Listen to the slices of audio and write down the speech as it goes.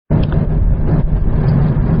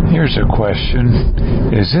Here's a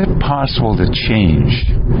question. Is it possible to change?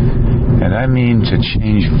 And I mean to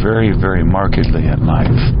change very, very markedly in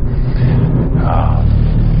life.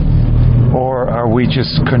 Or are we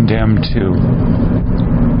just condemned to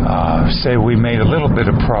say we made a little bit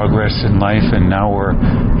of progress in life and now we're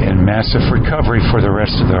in massive recovery for the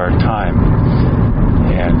rest of our time?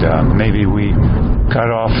 And maybe we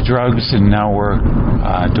got off drugs and now we're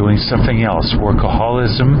doing something else.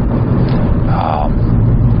 Workaholism,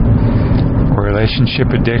 relationship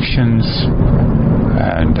addictions,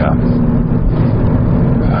 and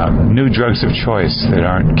new drugs of choice that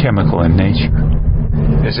aren't chemical in nature.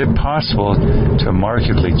 Is it possible to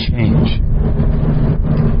markedly change?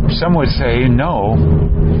 Some would say no.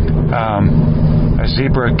 A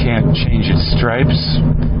zebra can't change its stripes.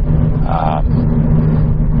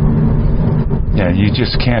 You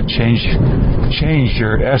just can't change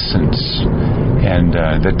your essence, and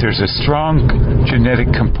that there's a strong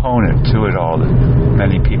genetic component to it all, that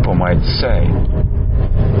many people might say.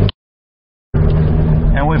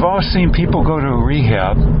 And we've all seen people go to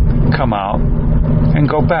rehab, come out, and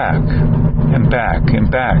go back, and back,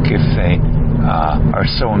 and back if they are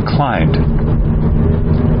so inclined.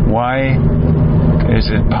 Why is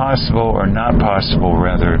it possible, or not possible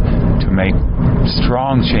rather, to make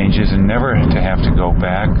strong changes and never to have to go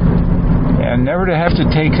back, and never to have to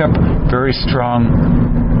take up very strong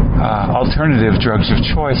alternative drugs of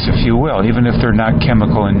choice, if you will, even if they're not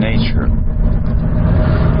chemical in nature?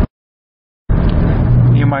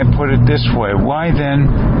 You might put it this way: why then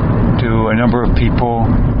do a number of people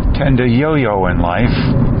tend to yo-yo in life?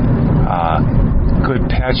 Good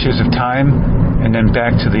patches of time, and then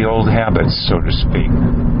back to the old habits, so to speak.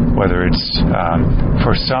 Whether it's,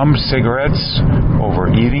 for some, cigarettes,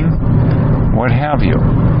 overeating, what have you.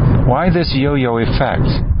 Why this yo-yo effect?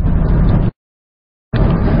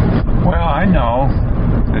 Well, I know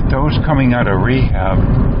that those coming out of rehab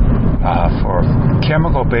for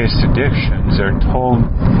chemical-based addictions are told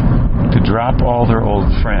to drop all their old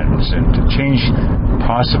friends and to change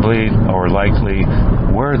possibly or likely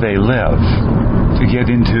where they live to get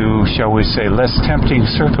into, shall we say, less tempting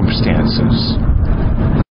circumstances.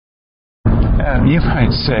 You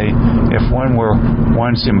might say, if one were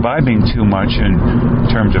once imbibing too much in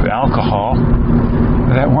terms of alcohol,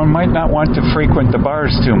 that one might not want to frequent the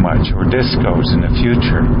bars too much or discos in the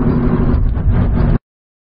future.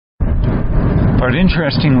 But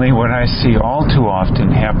interestingly, what I see all too often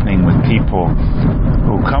happening with people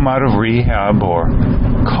who come out of rehab or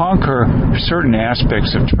conquer certain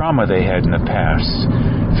aspects of trauma they had in the past,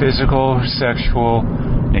 physical, sexual,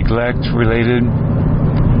 neglect-related,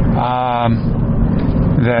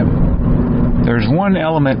 that there's one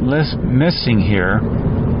element missing here,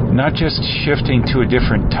 not just shifting to a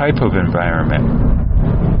different type of environment.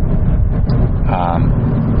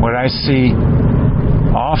 What I see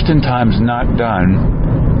oftentimes not done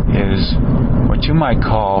is what you might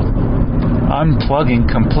call unplugging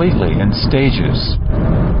completely in stages.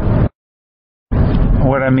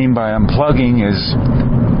 What I mean by unplugging is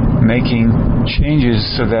making changes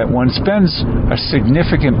so that one spends a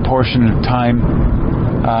significant portion of time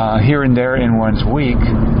here and there in one's week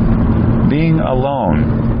being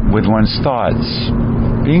alone with one's thoughts.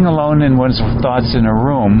 Being alone in one's thoughts in a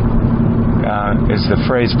room is the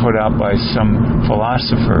phrase put out by some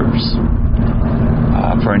philosophers.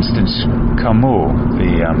 For instance, Camus,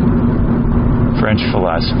 the French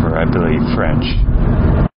philosopher, I believe, French.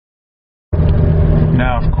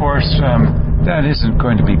 Now, of course, that isn't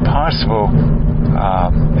going to be possible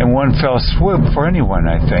in one fell swoop for anyone,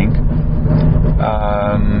 I think.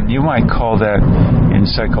 You might call that, in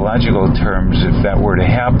psychological terms, if that were to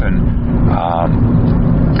happen,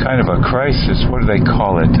 kind of a crisis. What do they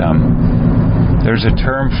call it? There's a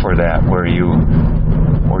term for that where you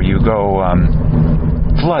go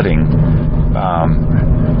flooding,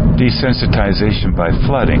 desensitization by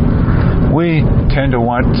flooding. We tend to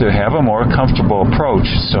want to have a more comfortable approach,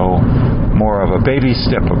 so more of a baby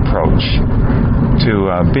step approach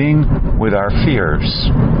to being with our fears,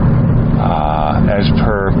 as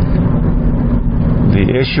per the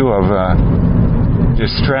issue of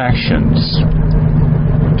distractions.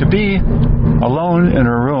 To be alone in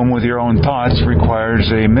a room with your own thoughts requires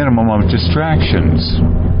a minimum of distractions.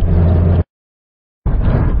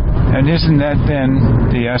 And isn't that then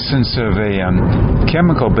the essence of a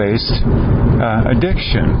chemical-based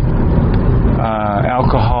addiction?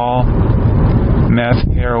 Alcohol, meth,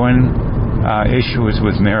 heroin, issues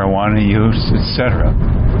with marijuana use, etc.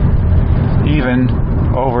 Even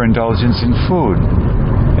overindulgence in food,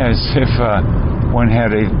 as if one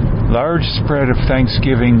had a large spread of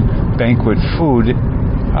Thanksgiving banquet food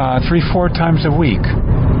 3-4 times a week.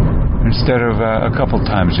 instead of a couple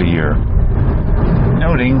times a year.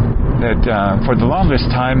 Noting that for the longest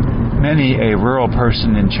time, many a rural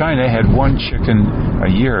person in China had one chicken a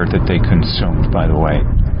year that they consumed, by the way.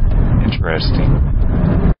 Interesting.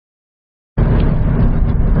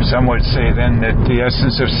 Some would say then that the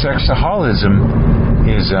essence of sexaholism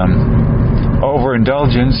is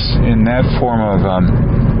overindulgence in that form of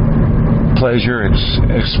pleasure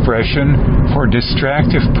expression for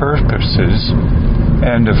distractive purposes.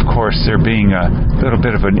 And of course, there being a little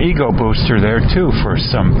bit of an ego booster there too for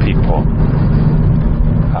some people.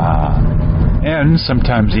 And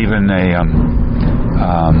sometimes even a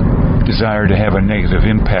desire to have a negative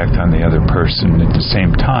impact on the other person at the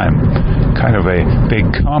same time. Kind of a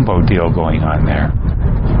big combo deal going on there.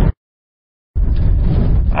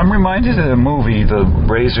 I'm reminded of the movie The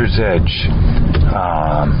Razor's Edge.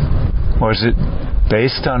 Was it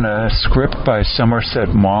based on a script by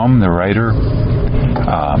Somerset Maugham, the writer?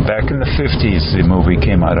 Back in the 50s, the movie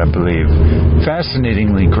came out, I believe.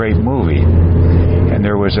 Fascinatingly great movie. And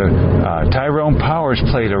there was Tyrone Powers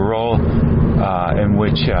played a role in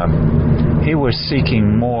which he was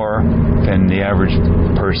seeking more than the average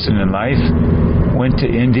person in life. Went to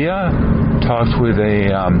India, talked with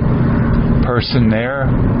a person there,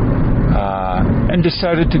 and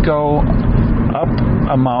decided to go up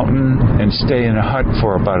a mountain and stay in a hut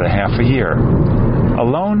for about a half a year,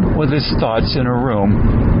 alone with his thoughts in a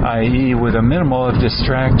room, i.e. with a minimal of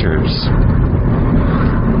distractors.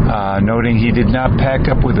 Noting he did not pack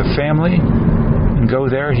up with a family and go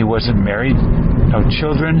there. He wasn't married, no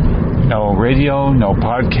children, no radio, no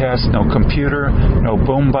podcast, no computer, no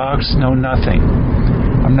boombox, no nothing.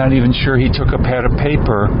 I'm not even sure he took a pad of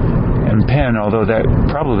paper and pen, although that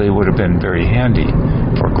probably would have been very handy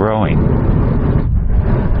for growing.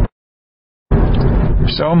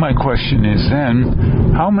 So my question is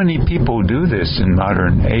then, how many people do this in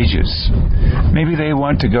modern ages? Maybe they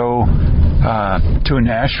want to go to an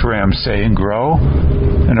ashram, say, and grow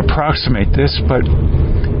and approximate this, but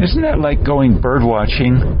isn't that like going bird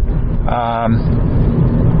watching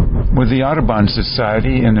with the Audubon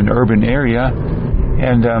Society in an urban area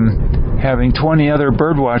and having 20 other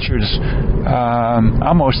bird watchers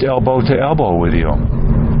almost elbow to elbow with you?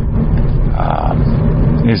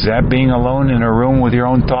 Is that being alone in a room with your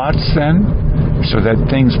own thoughts then? So that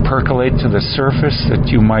things percolate to the surface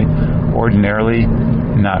that you might ordinarily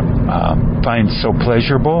not find so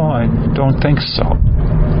pleasurable? I don't think so.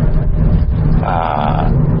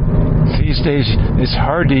 These days, it's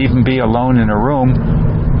hard to even be alone in a room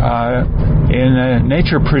in a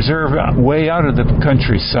nature preserve way out of the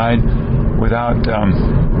countryside without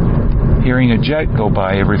hearing a jet go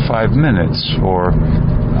by every 5 minutes, or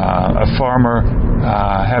a farmer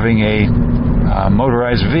having a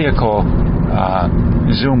motorized vehicle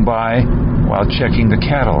zoom by while checking the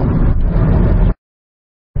cattle.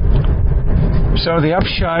 So the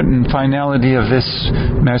upshot and finality of this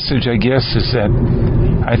message, I guess, is that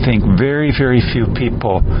I think very, very few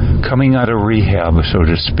people coming out of rehab, so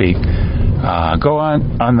to speak, go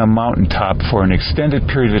on the mountaintop for an extended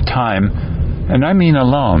period of time, and I mean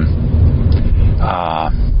alone.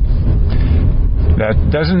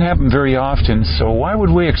 That doesn't happen very often, so why would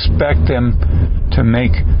we expect them to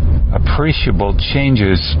make appreciable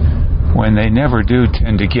changes when they never do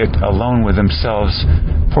tend to get alone with themselves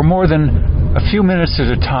for more than a few minutes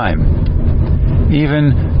at a time?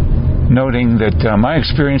 Even noting that my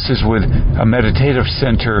experiences with a meditative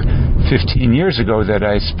center 15 years ago that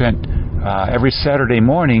I spent every Saturday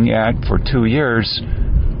morning at for 2 years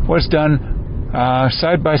was done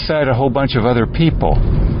side by side a whole bunch of other people.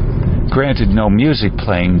 Granted, no music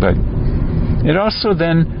playing, but it also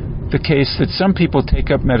then the case that some people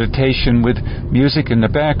take up meditation with music in the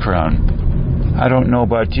background. I don't know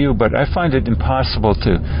about you, but I find it impossible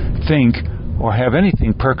to think or have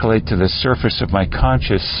anything percolate to the surface of my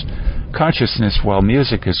consciousness while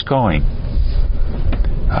music is going.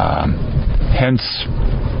 Hence,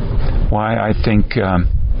 why I think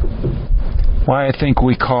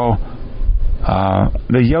we call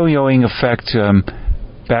the yo-yoing effect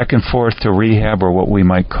back and forth to rehab, or what we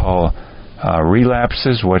might call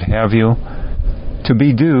relapses, what have you, to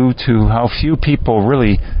be due to how few people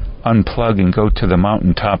really unplug and go to the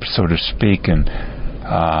mountaintop, so to speak, and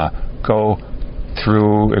go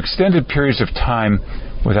through extended periods of time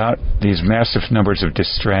without these massive numbers of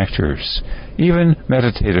distractors, even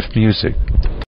meditative music.